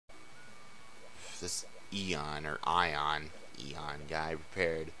this Eon or Eon guy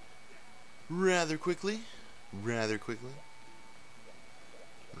repaired rather quickly. I'm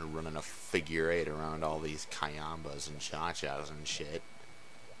gonna run in a figure 8 around all these Kayambas and Cha-Chas and shit.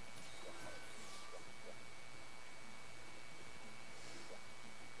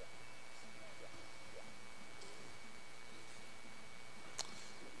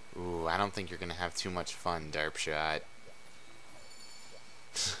 Ooh, I don't think you're gonna have too much fun, Derpshot.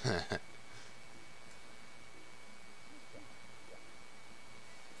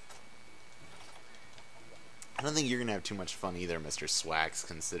 I don't think you're gonna have too much fun either, Mr. Swax,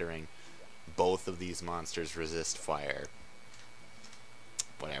 considering both of these monsters resist fire.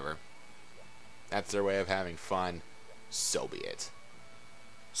 Whatever. That's their way of having fun. So be it.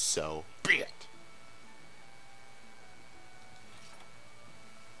 So be it.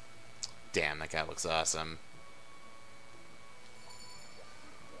 Damn, that guy looks awesome.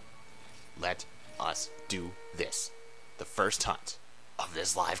 Let us do this. The first hunt of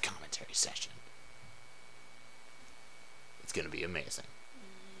this live commentary session. It's gonna be amazing.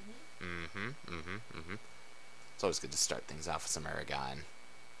 It's always good to start things off with some Aragon.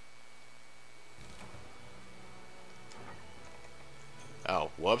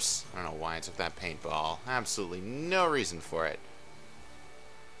 Oh, whoops. I don't know why I took that paintball. Absolutely no reason for it.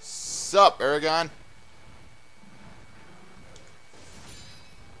 Sup, Aragon?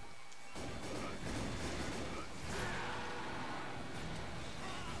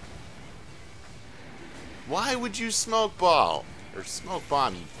 Why would you smoke ball? Or smoke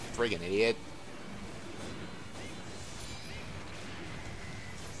bomb, you friggin' idiot.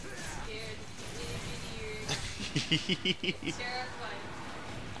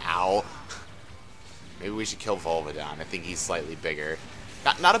 Ow. Maybe we should kill Volvidon. I think he's slightly bigger.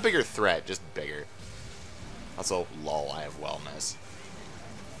 Not a bigger threat, just bigger. Also, lol, I have wellness.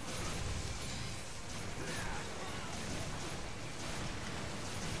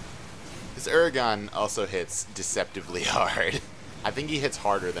 This Aragon also hits deceptively hard. I think he hits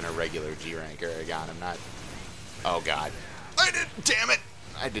harder than a regular G-rank Aragon. I'm not... Oh, God. I did... Damn it!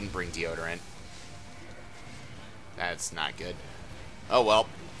 I didn't bring deodorant. That's not good. Oh, well.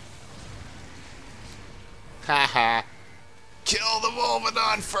 Haha. Kill the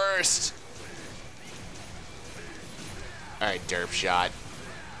Volvidon first! Alright, derp shot.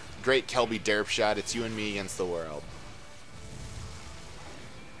 Great Kelby derp shot. It's you and me against the world.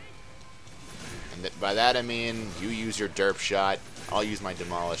 And by that I mean, you use your derp shot, I'll use my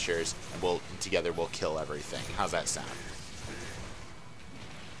demolishers, and together we'll kill everything. How's that sound?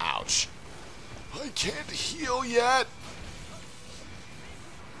 Ouch. I can't heal yet!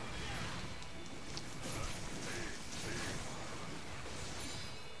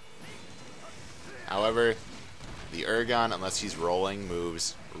 However, the Ergon, unless he's rolling,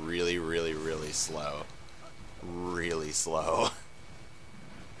 moves really, really, really slow. Really slow.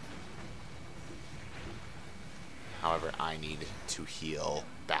 However, I need to heal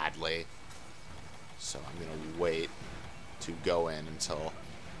badly. So I'm going to wait to go in until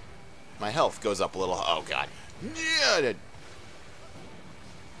my health goes up a little. Oh, God. Yeah!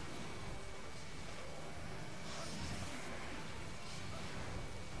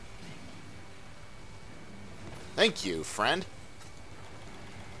 Thank you, friend.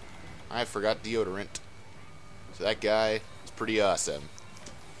 I forgot deodorant. So that guy is pretty awesome.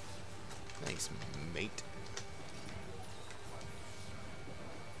 Thanks, mate.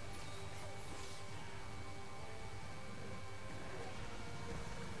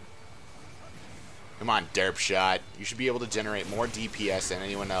 Come on, derp shot. You should be able to generate more DPS than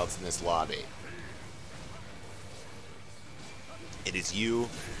anyone else in this lobby. It is you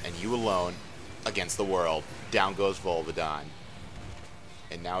and you alone against the world. Down goes Volvidon.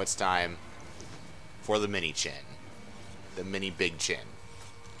 And now it's time for the mini chin. The mini big chin.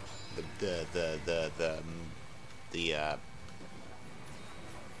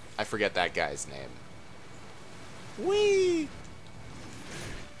 I forget that guy's name. Whee!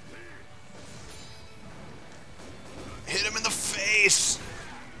 Hit him in the face!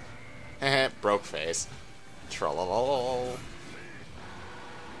 Broke face. Trollolol.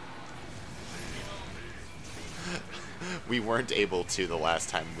 We weren't able to the last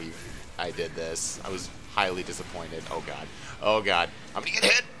time I did this. I was highly disappointed. Oh, God. Oh, God. I'm gonna get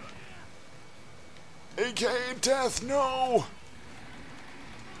hit! AK death, no!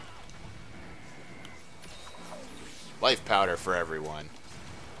 Life powder for everyone.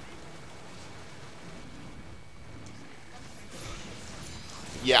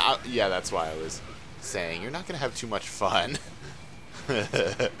 Yeah, yeah, that's why I was saying you're not gonna have too much fun.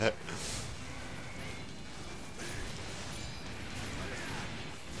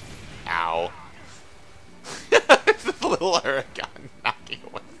 Ow. single Uragon knocking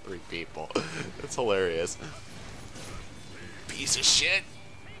away 3 people. That's hilarious. Piece of shit.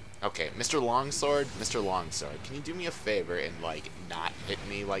 Okay, Mr. Longsword, Mr. Longsword, can you do me a favor and, like, not hit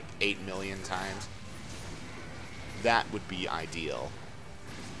me, like, 8 million times? That would be ideal.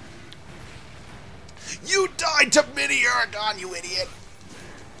 You died to mini Uragon, you idiot!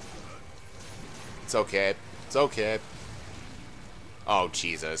 It's okay. It's okay. Oh,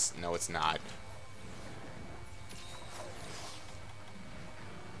 Jesus. No, it's not.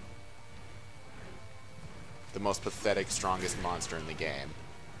 The most pathetic, strongest monster in the game.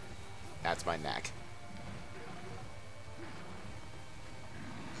 That's my neck.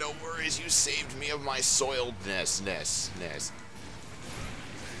 No worries, you saved me of my soiledness.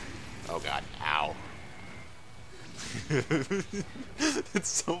 Oh god, ow. It's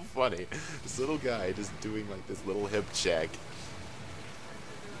so funny. This little guy just doing like this little hip check.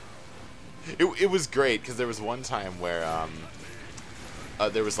 It was great because there was one time where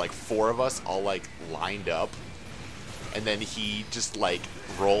there was like 4 of us all like lined up, and then he just like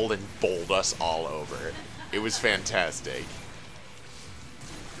rolled and bowled us all over. It was fantastic.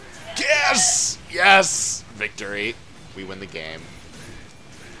 Yes! Yes! Victory. We win the game.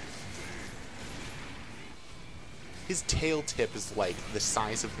 His tail tip is like the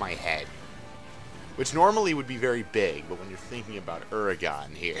size of my head, which normally would be very big, but when you're thinking about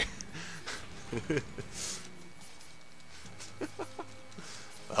Uragon here.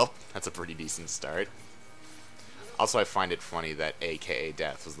 Well, that's a pretty decent start. Also, I find it funny that AKA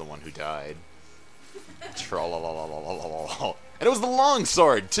Death was the one who died. Trollolololololol. And it was the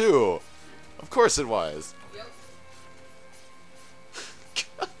longsword, too! Of course it was. Yep.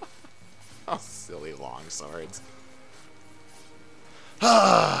 Oh, silly longswords.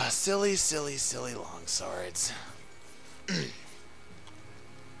 Ah, silly, silly, silly longswords.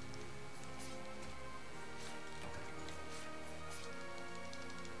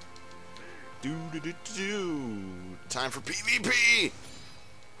 Do. Time for PvP!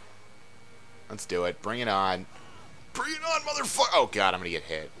 Let's do it. Bring it on. Bring it on, motherfucker! Oh god, I'm gonna get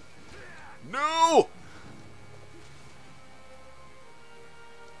hit. No!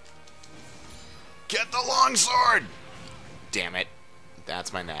 Get the longsword! Damn it.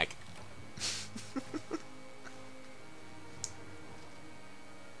 That's my neck.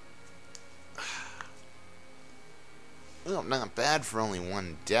 Well, not bad for only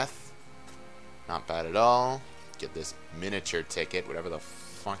 1 death. Not bad at all. Get this miniature ticket, whatever the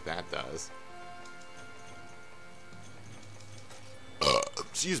fuck that does.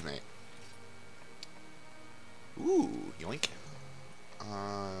 Excuse me. Ooh, yoink.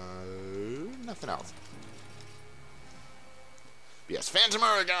 Nothing else. But yes, Phantom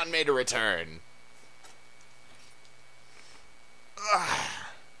Uragon made a return.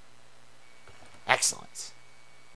 Excellent.